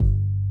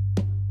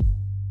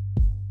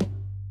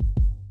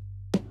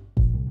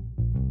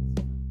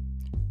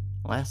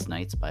Last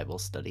night's Bible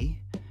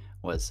study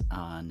was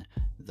on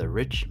the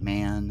rich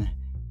man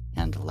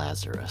and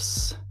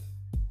Lazarus.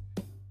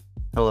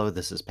 Hello,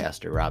 this is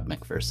Pastor Rob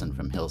McPherson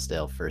from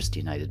Hillsdale First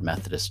United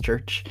Methodist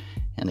Church,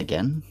 and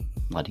again,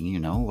 letting you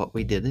know what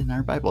we did in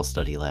our Bible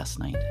study last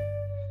night.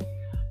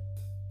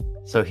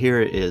 So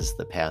here is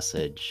the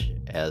passage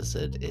as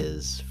it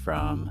is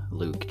from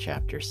Luke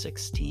chapter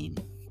 16.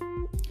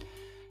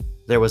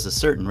 There was a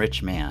certain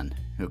rich man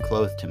who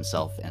clothed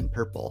himself in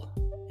purple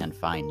and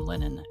fine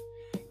linen,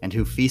 and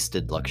who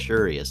feasted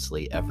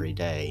luxuriously every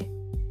day.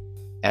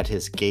 At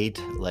his gate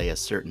lay a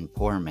certain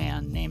poor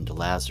man named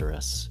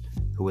Lazarus,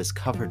 who was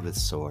covered with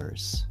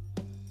sores.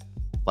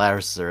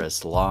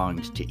 Lazarus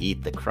longed to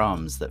eat the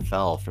crumbs that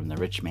fell from the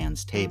rich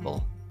man's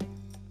table.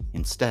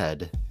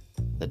 Instead,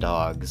 the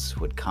dogs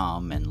would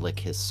come and lick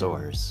his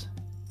sores.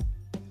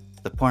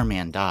 The poor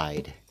man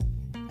died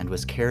and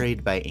was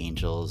carried by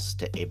angels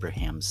to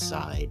Abraham's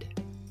side.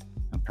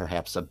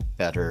 Perhaps a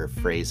better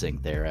phrasing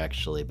there,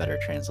 actually, better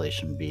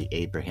translation would be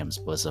Abraham's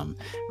bosom,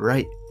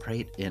 right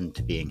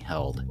into being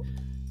held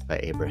by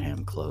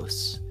Abraham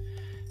close.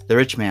 The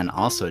rich man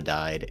also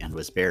died and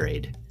was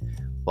buried.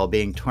 While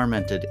being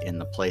tormented in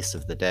the place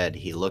of the dead,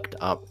 he looked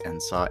up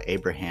and saw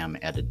Abraham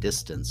at a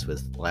distance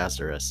with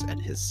Lazarus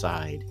at his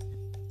side.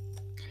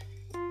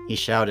 He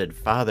shouted,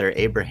 "Father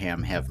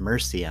Abraham, have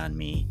mercy on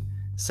me.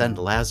 Send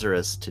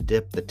Lazarus to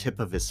dip the tip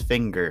of his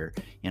finger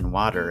in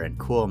water and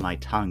cool my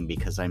tongue,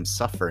 because I'm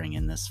suffering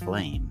in this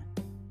flame."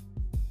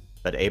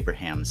 But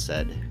Abraham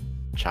said,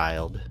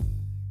 "Child,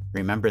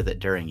 remember that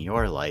during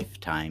your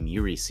lifetime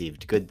you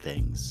received good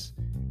things,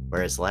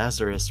 whereas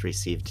Lazarus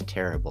received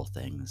terrible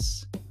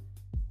things.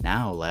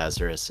 Now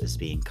Lazarus is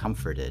being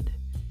comforted,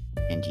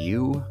 and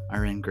you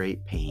are in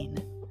great pain.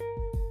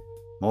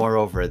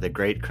 Moreover, the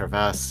great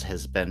crevasse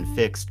has been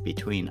fixed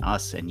between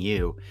us and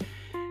you,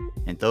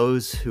 and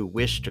those who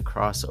wish to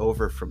cross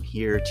over from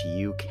here to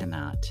you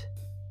cannot,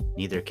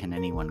 neither can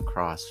anyone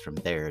cross from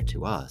there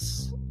to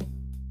us."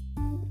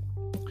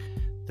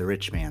 The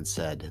rich man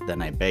said,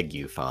 "Then I beg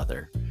you,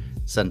 Father,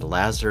 send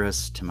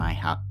Lazarus to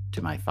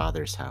my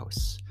father's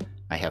house.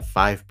 I have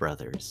 5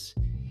 brothers.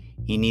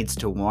 He needs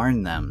to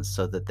warn them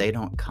so that they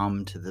don't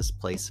come to this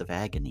place of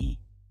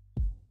agony."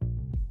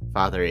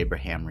 Father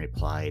Abraham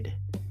replied,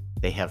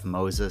 "They have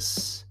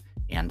Moses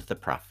and the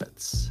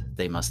prophets.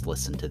 They must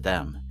listen to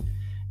them."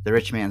 The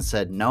rich man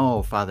said,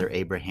 "No, Father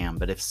Abraham,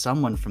 but if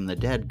someone from the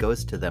dead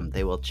goes to them,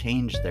 they will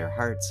change their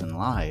hearts and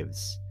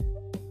lives."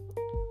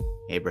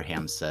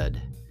 Abraham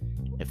said,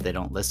 "If they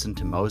don't listen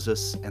to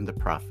Moses and the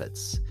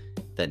prophets,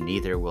 then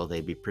neither will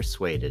they be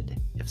persuaded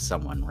if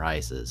someone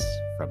rises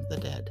from the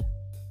dead."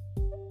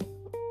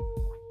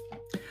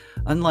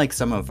 Unlike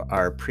some of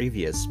our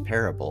previous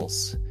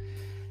parables,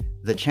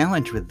 the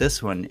challenge with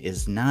this one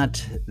is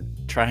not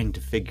trying to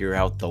figure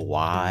out the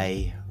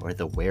why or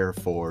the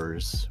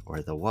wherefores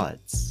or the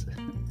whats.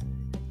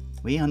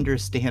 We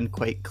understand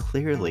quite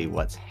clearly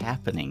what's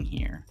happening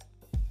here.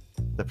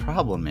 The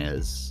problem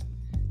is,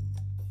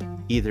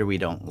 either we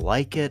don't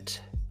like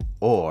it,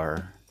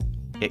 or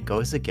it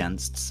goes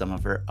against some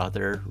of our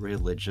other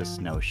religious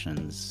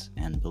notions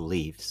and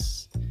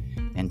beliefs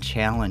and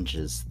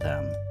challenges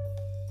them.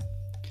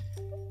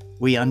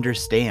 We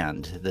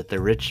understand that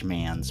the rich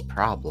man's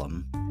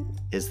problem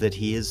is that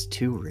he is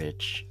too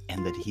rich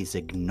and that he's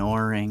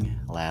ignoring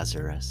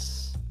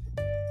Lazarus.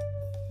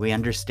 We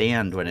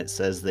understand when it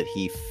says that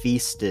he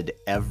feasted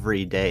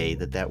every day,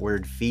 that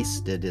word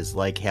feasted is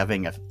like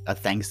having a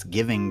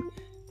Thanksgiving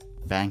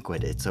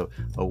banquet. It's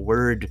a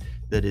word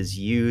that is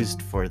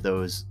used for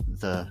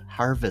the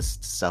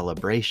harvest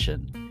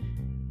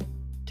celebration.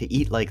 To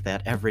eat like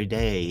that every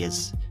day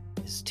is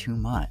too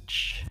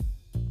much.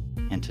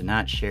 And to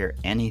not share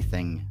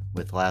anything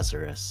with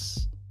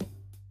Lazarus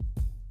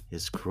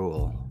is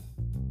cruel.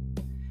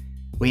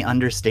 We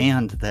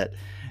understand that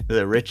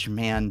the rich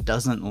man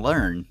doesn't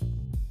learn.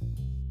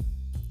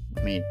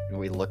 I mean,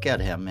 we look at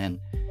him, and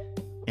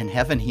in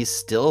heaven he's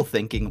still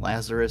thinking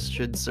Lazarus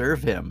should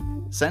serve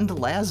him. Send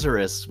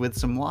Lazarus with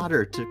some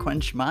water to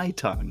quench my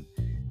tongue.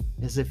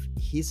 As if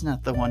he's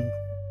not the one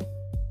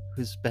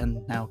who's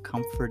been now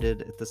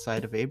comforted at the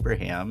side of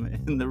Abraham,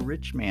 and the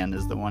rich man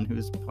is the one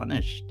who's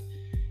punished.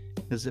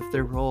 As if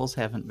their roles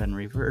haven't been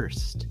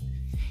reversed.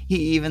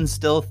 He even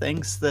still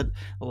thinks that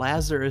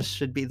Lazarus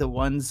should be the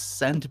one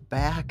sent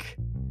back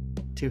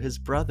to his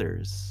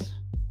brothers.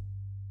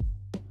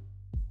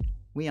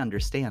 We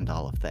understand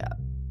all of that.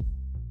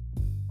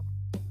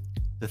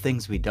 The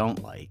things we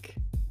don't like,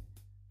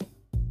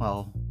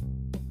 well,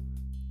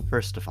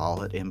 first of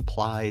all, it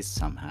implies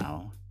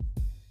somehow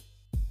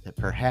that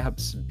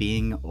perhaps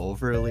being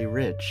overly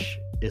rich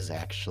is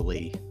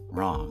actually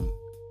wrong.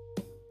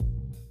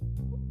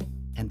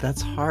 And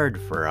that's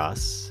hard for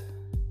us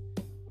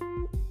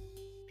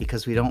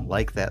because we don't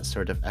like that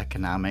sort of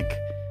economic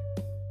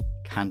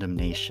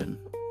condemnation.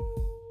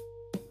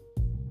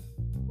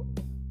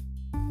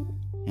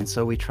 And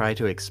so we try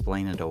to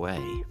explain it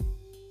away.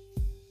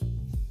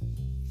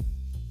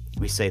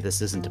 We say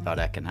this isn't about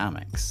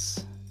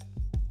economics,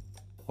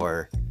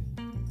 or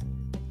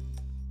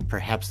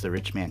Perhaps the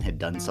rich man had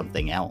done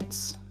something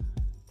else.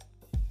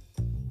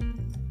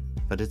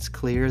 But it's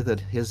clear that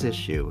his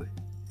issue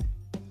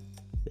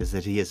is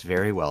that he is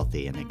very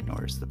wealthy and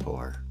ignores the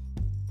poor.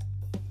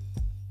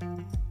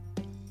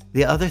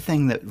 The other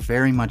thing that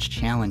very much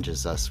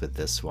challenges us with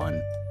this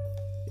one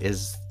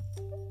is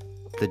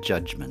the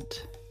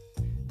judgment.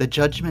 The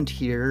judgment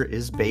here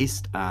is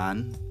based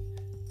on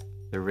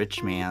the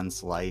rich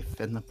man's life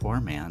and the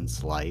poor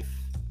man's life,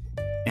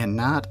 and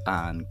not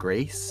on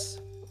grace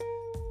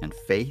and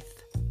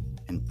faith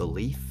and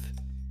belief,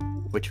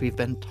 which we've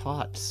been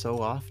taught so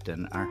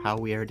often are how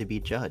we are to be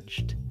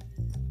judged.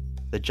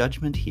 The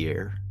judgment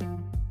here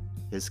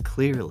is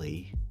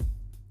clearly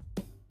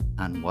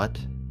on what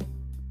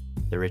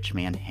the rich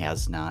man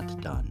has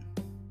not done.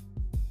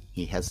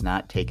 He has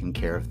not taken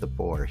care of the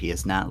poor. He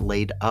has not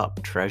laid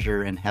up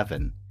treasure in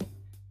heaven.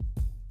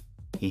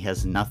 He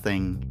has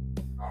nothing,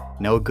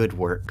 no good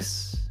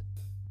works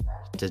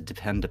to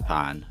depend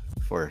upon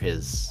for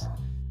his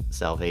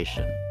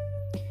salvation.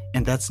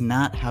 And that's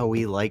not how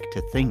we like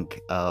to think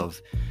of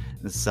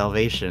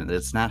salvation.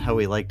 It's not how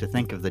we like to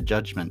think of the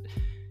judgment.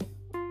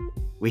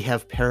 We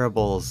have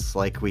parables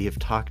like we have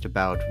talked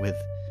about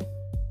with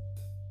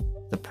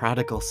the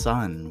prodigal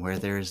son, where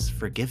there's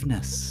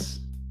forgiveness.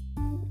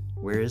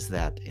 Where is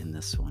that in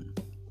this one?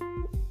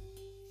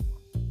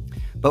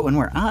 But when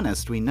we're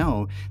honest, we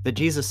know that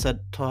Jesus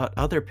taught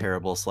other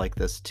parables like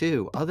this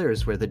too,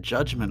 others where the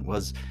judgment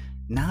was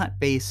not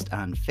based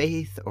on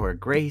faith or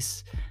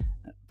grace,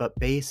 but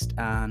based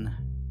on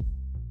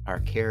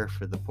our care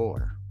for the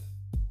poor.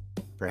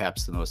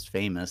 Perhaps the most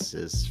famous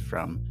is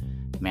from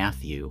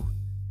Matthew.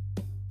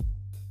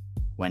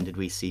 When did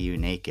we see you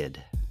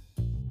naked,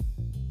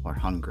 or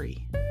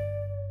hungry,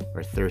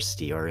 or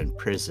thirsty, or in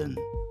prison,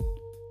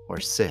 or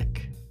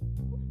sick,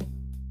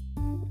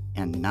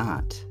 and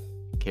not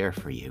care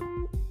for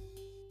you?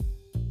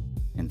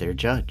 And they're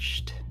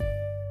judged.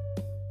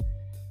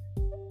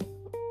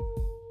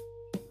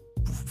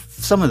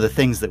 Some of the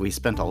things that we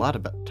spent a lot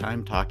of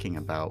time talking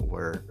about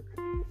were,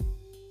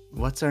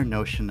 what's our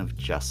notion of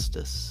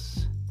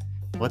justice?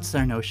 What's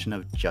our notion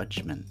of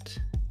judgment?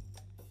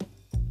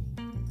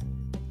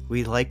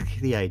 We like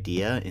the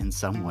idea in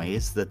some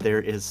ways that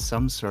there is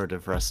some sort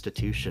of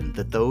restitution,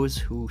 that those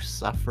who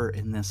suffer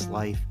in this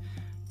life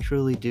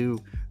truly do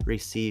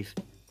receive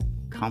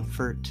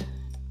comfort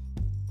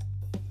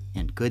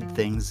and good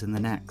things in the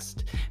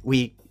next.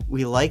 We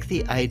like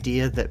the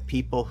idea that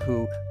people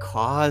who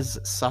cause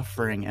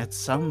suffering at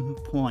some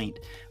point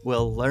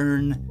will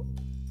learn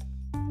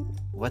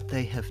what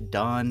they have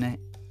done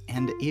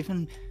and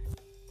even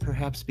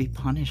perhaps be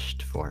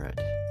punished for it.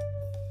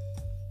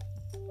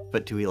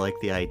 But do we like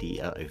the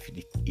idea of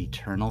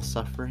eternal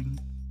suffering?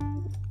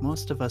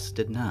 Most of us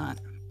did not.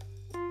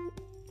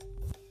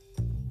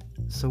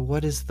 So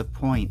what is the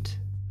point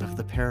of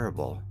the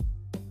parable?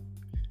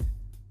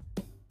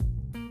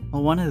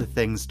 Well, one of the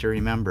things to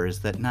remember is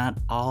that not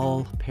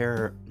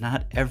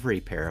every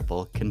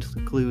parable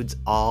concludes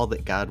all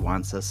that God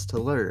wants us to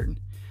learn.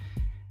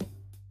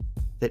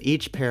 That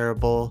each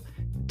parable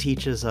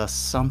teaches us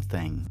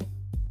something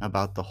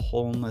about the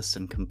wholeness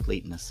and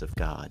completeness of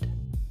God.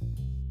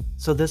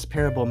 So this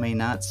parable may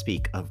not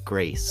speak of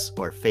grace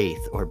or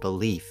faith or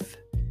belief,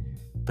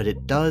 but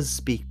it does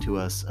speak to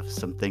us of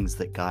some things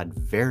that God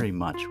very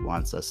much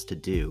wants us to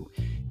do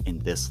in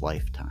this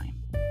lifetime.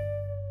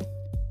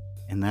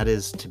 And that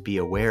is to be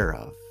aware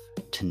of,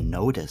 to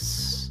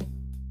notice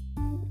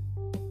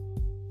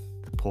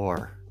the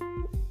poor,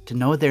 to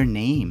know their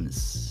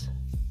names,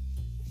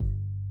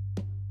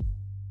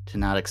 to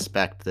not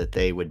expect that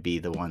they would be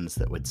the ones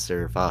that would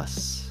serve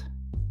us,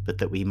 but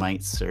that we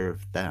might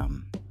serve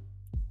them,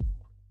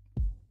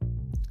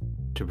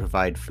 to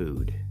provide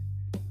food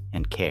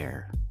and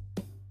care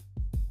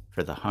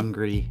for the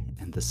hungry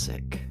and the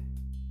sick.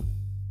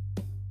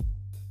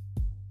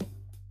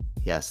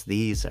 Yes,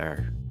 these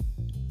are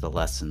the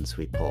lessons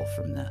we pull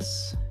from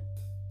this.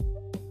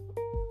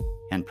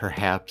 And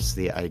perhaps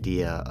the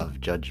idea of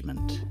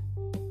judgment,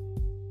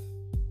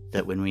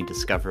 that when we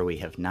discover we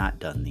have not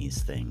done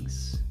these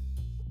things,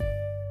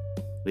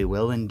 we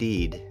will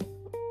indeed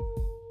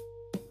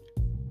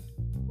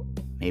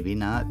maybe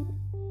not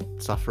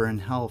suffer in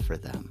hell for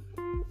them,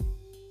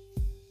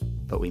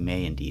 but we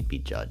may indeed be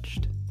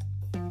judged.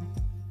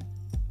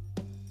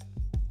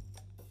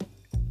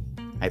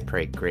 I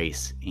pray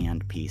grace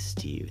and peace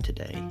to you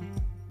today,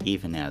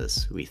 even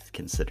as we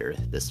consider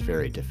this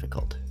very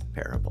difficult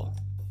parable.